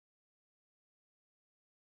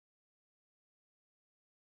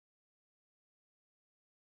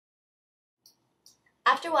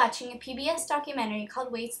After watching a PBS documentary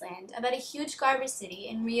called Wasteland about a huge garbage city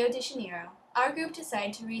in Rio de Janeiro, our group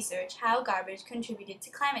decided to research how garbage contributed to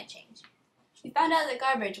climate change. We found out that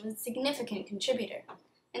garbage was a significant contributor.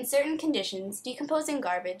 In certain conditions, decomposing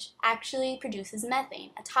garbage actually produces methane,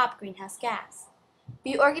 a top greenhouse gas.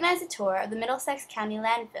 We organized a tour of the Middlesex County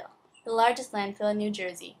landfill, the largest landfill in New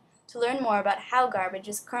Jersey, to learn more about how garbage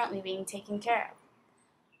is currently being taken care of.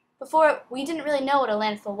 Before, we didn't really know what a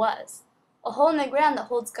landfill was. A hole in the ground that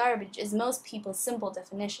holds garbage is most people's simple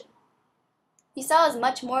definition. We saw it as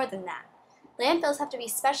much more than that. Landfills have to be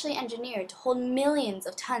specially engineered to hold millions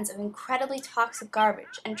of tons of incredibly toxic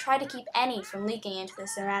garbage and try to keep any from leaking into the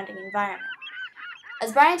surrounding environment.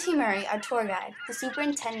 As Brian T. Murray, our tour guide, the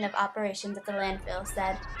superintendent of operations at the landfill,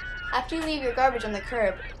 said, "After you leave your garbage on the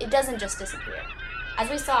curb, it doesn't just disappear." As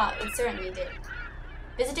we saw, it certainly did.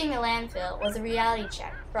 Visiting the landfill was a reality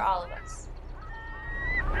check for all of us.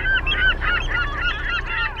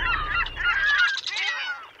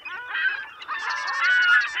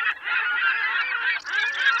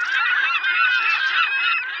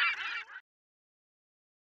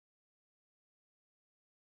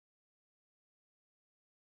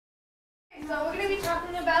 So we're going to be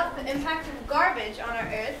talking about the impact of garbage on our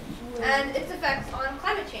Earth and its effects on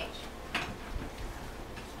climate change.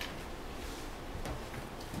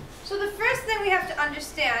 So the first thing we have to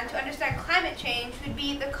understand climate change would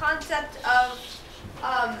be the concept of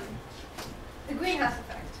the greenhouse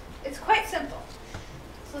effect. It's quite simple.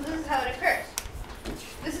 So this is how it occurs.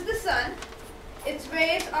 This is the sun. Its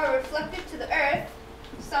rays are reflected to the Earth,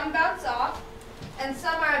 some bounce off, and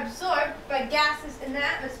some are absorbed by gases in the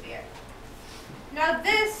atmosphere. Now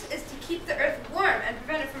this is to keep the Earth warm and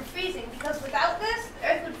prevent it from freezing, because without this, the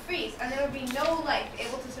Earth would freeze and there would be no life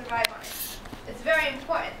able to survive on it. It's very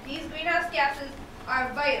important. These greenhouse gases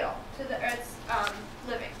are vital to the Earth's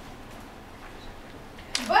living.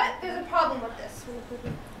 But there's a problem with this.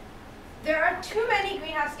 There are too many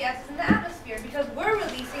greenhouse gases in the atmosphere because we're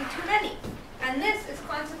releasing too many. And this is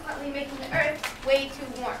consequently making the Earth way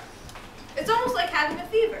too warm. It's almost like having a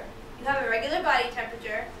fever. You have a regular body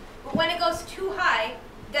temperature, but when it goes too high,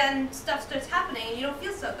 then stuff starts happening and you don't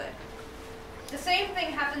feel so good. The same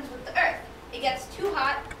thing happens with the Earth. It gets too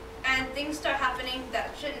hot and things start happening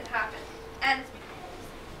that shouldn't happen. And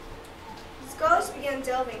scholars began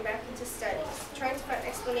delving back into studies, trying to find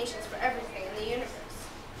explanations for everything in the universe.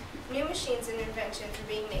 New machines and inventions were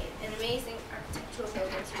being made, and amazing architectural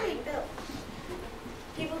buildings were being built.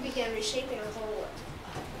 People began reshaping the whole world.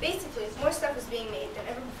 Basically, more stuff was being made than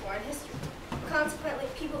ever before in history. Consequently,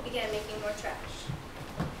 people began making more trash.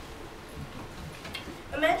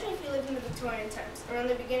 Imagine if you lived in the Victorian times, around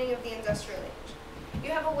the beginning of the Industrial Age. You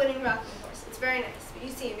have a wooden rocking horse. It's very nice, but you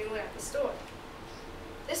see a new one at the store.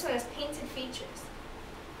 This one has painted features,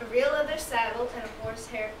 a real leather saddle, and a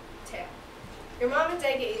horsehair tail. Your mom and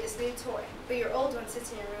dad get you this new toy, but your old one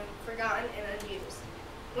sits in your room, forgotten and unused.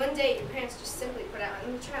 One day, your parents just simply put it out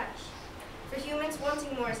in the trash. For humans,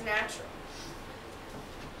 wanting more is natural.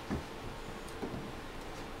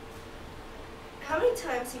 How many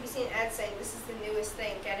times have you seen ads saying this is the newest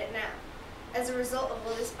thing, get it now? As a result of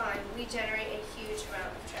all this buying, we generate a huge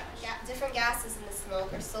amount of trash. Yeah, different gases in the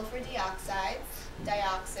smoke are sulfur dioxides,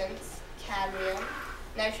 dioxins, cadmium,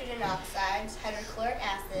 nitrogen oxides, hydrochloric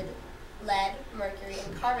acid, lead, mercury,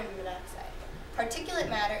 and carbon monoxide. Particulate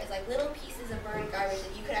matter is like little pieces of burned garbage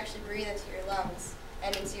that you could actually breathe into your lungs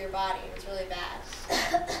and into your body, and it's really bad.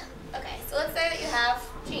 Okay, so let's say that you have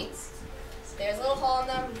jeans. So there's a little hole in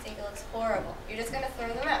them, you think it looks horrible. You're just going to throw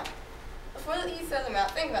them out. Before you throw them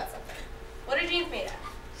out, think about something. What are jeans made of?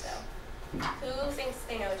 So, who thinks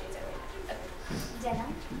they know what jeans are made of? Okay.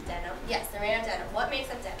 Denim. Denim. Yes, they're made of denim. What makes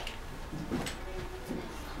up denim?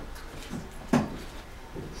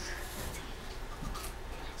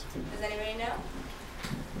 Does anybody know?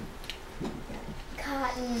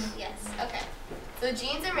 Cotton. Yes, okay. So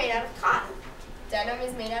jeans are made out of cotton. Denim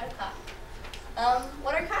is made out of cotton.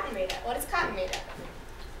 What are cotton made of? What is cotton made of?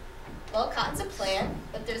 Well, cotton's a plant,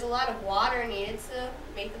 but there's a lot of water needed to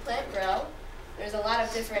make the plant grow. There's a lot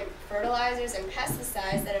of different fertilizers and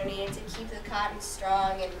pesticides that are needed to keep the cotton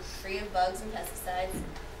strong and free of bugs and pesticides.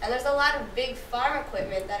 And there's a lot of big farm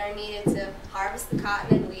equipment that are needed to harvest the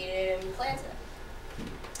cotton and weed it and plant it.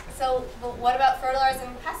 So, but what about fertilizers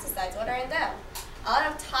and pesticides? What are in them? A lot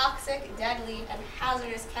of toxic, deadly, and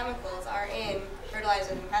hazardous chemicals are in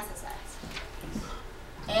fertilizers and pesticides.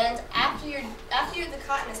 And after the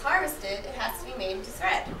cotton is harvested, it has to be made into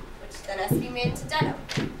thread, which then has to be made into denim,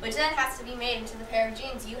 which then has to be made into the pair of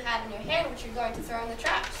jeans you have in your hand, which you're going to throw in the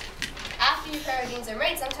trash. After your pair of jeans are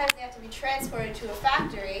made, sometimes they have to be transported to a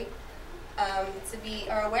factory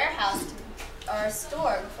or a warehouse our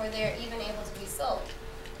store before they're even able to be sold.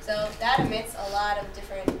 So that emits a lot of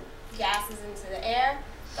different gases into the air,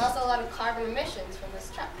 and also a lot of carbon emissions from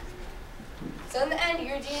this truck. So in the end,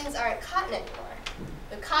 your jeans aren't cotton anymore.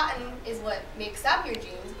 The cotton is what makes up your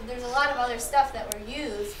jeans, but there's a lot of other stuff that were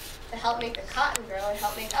used to help make the cotton grow and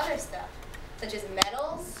help make other stuff, such as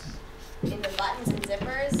metals in the buttons and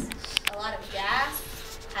zippers, a lot of gas,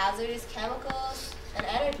 hazardous chemicals, and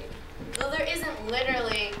energy. Though there isn't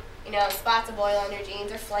literally, spots of oil on your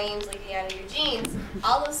jeans or flames leaking out of your jeans,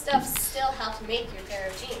 all those stuff still help make your pair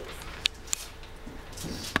of jeans.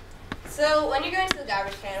 So when you're going to the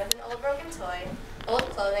garbage can with an old broken toy, old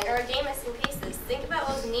clothing, or a game missing pieces, think about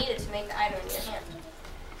what was needed to make the item in your hand.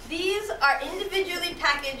 These are individually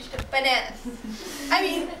packaged bananas. I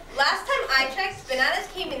mean, last time I checked, bananas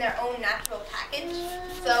came in their own natural package,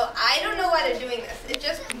 so I don't know why they're doing this. It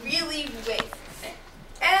just really wastes.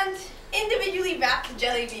 And individually wrapped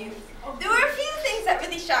jelly beans. There were a few things that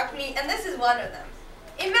really shocked me, and this is one of them.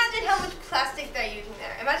 Imagine how much plastic they're using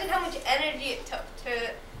there. Imagine how much energy it took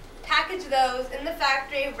to package those in the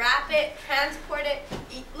factory, wrap it, transport it.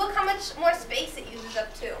 Look how much more space it uses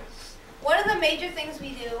up too. One of the major things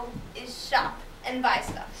we do is shop and buy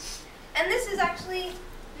stuff. And this is actually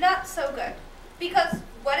not so good, because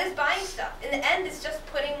what is buying stuff? In the end, it's just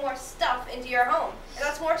putting more stuff into your home. And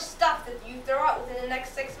that's more stuff that you throw out within the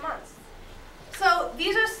next 6 months. So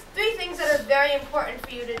these are 3 things that are very important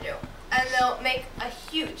for you to do, and they'll make a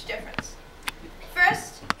huge difference.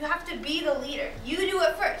 First, you have to be the leader. You do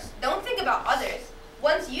it first. Don't think about others.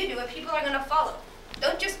 Once you do it, people are going to follow.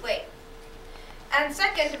 Don't just wait. And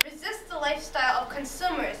second, resist the lifestyle of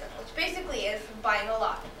consumerism, which basically is buying a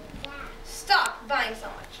lot. Stop buying so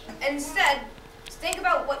much. Instead, think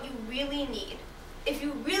about what you really need. If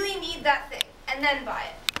you really need that thing, and then buy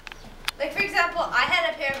it. Like for example, I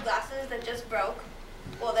had a pair of glasses that just broke.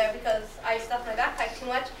 Well, they're because I stuffed my backpack too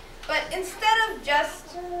much. But instead of just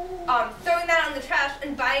throwing that on the trash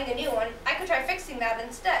and buying a new one, I could try fixing that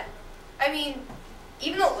instead. I mean,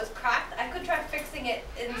 even though it was cracked, I could try fixing it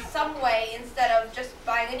in some way instead of just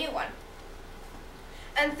buying a new one.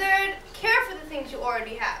 And third, care for the things you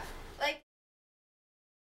already have. Like,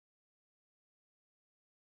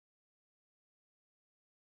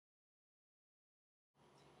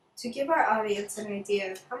 to give our audience an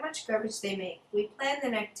idea of how much garbage they make, we planned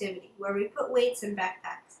an activity where we put weights in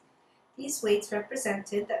backpacks. These weights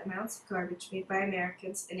represented the amounts of garbage made by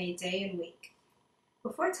Americans in a day and week.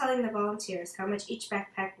 Before telling the volunteers how much each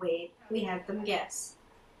backpack weighed, we had them guess.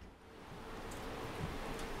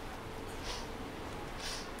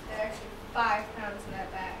 there are actually 5 pounds in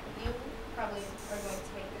that bag. You probably are going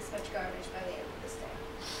to make this much garbage by the end of this day.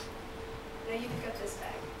 Now you pick up this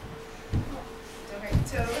bag. Don't hurt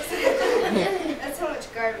your toes. That's how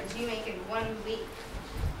much garbage you make in 1 week.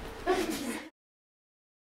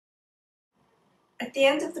 At the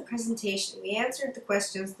end of the presentation, we answered the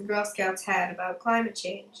questions the Girl Scouts had about climate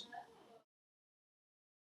change.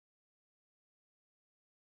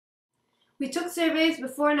 We took surveys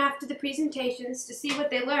before and after the presentations to see what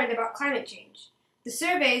they learned about climate change. The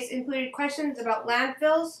surveys included questions about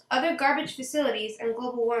landfills, other garbage facilities, and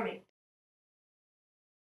global warming.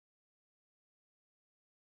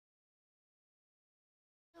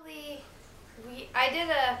 I did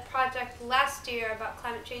a project last year about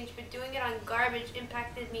climate change, but doing it on garbage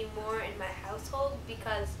impacted me more in my household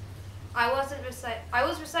because I was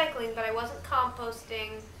recycling, but I wasn't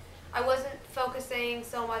composting. I wasn't focusing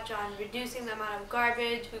so much on reducing the amount of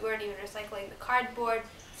garbage. We weren't even recycling the cardboard.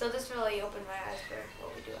 So this really opened my eyes for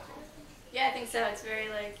what we do at home. Yeah, I think so. It's very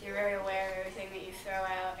you're very aware of everything that you throw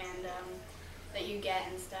out and that you get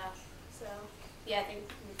and stuff. So yeah, I think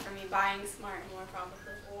for me, buying smart more probably.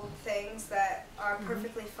 Things that are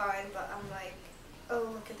perfectly fine, but I'm like, oh,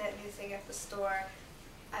 look at that new thing at the store.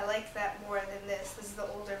 I like that more than this. This is the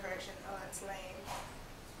older version. Oh, that's lame.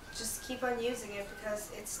 Just keep on using it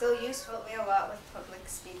because it's still useful to me a lot with public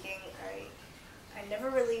speaking. I never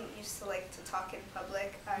really used to like to talk in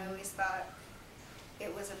public. I always thought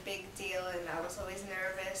it was a big deal and I was always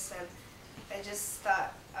nervous, and I just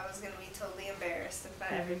thought I was going to be totally embarrassed in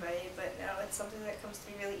front of everybody, but now it's something that comes to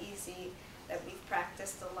me really easy, that we've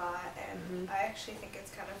practiced a lot, and I actually think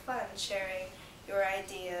it's kind of fun sharing your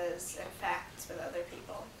ideas and facts with other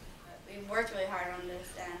people. We've worked really hard on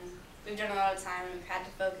this, and we've done a lot of time, and we've had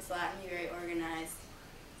to focus a lot and be very organized.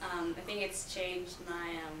 I think it's changed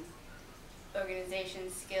my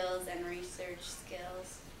organization skills and research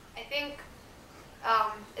skills. I think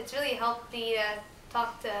it's really helped me to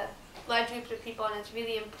talk to large groups of people, and it's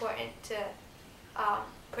really important to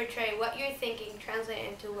portray what you're thinking, translate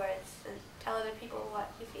it into words, and tell other people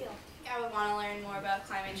what you feel. I would want to learn more about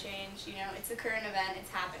climate change. You know, it's a current event,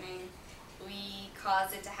 it's happening. We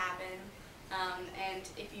caused it to happen. And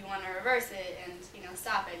if you want to reverse it and, you know,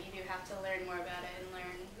 stop it, you do have to learn more about it and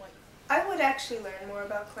learn what. I would actually learn more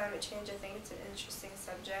about climate change. I think it's an interesting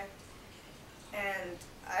subject. And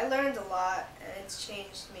I learned a lot, and it's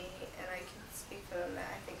changed me, and I can speak for them that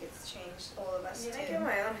I think it's changed all of us too. When I get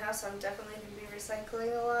my own house, I'm definitely going to be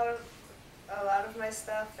recycling a lot of my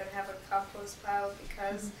stuff and have a compost pile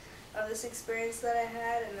because of this experience that I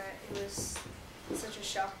had, and that it was such a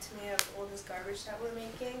shock to me of all this garbage that we're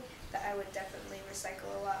making that I would definitely recycle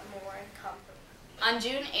a lot more and compost. On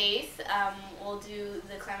June 8th, we'll do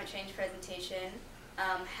the climate change presentation,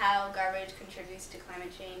 how garbage contributes to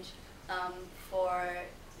climate change for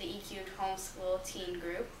the EQ'd homeschool teen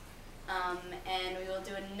group. And we will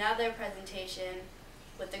do another presentation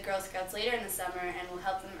with the Girl Scouts later in the summer, and we'll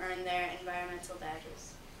help them earn their environmental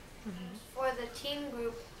badges. For the teen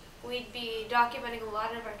group, we'd be documenting a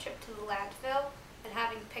lot of our trip to the landfill and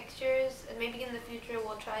having pictures, and maybe in the future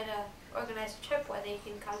we'll try to organize a trip where they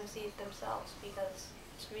can come and see it themselves because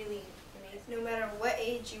it's really amazing. No matter what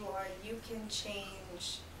age you are, you can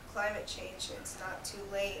change climate change, and it's not too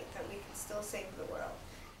late, that we can still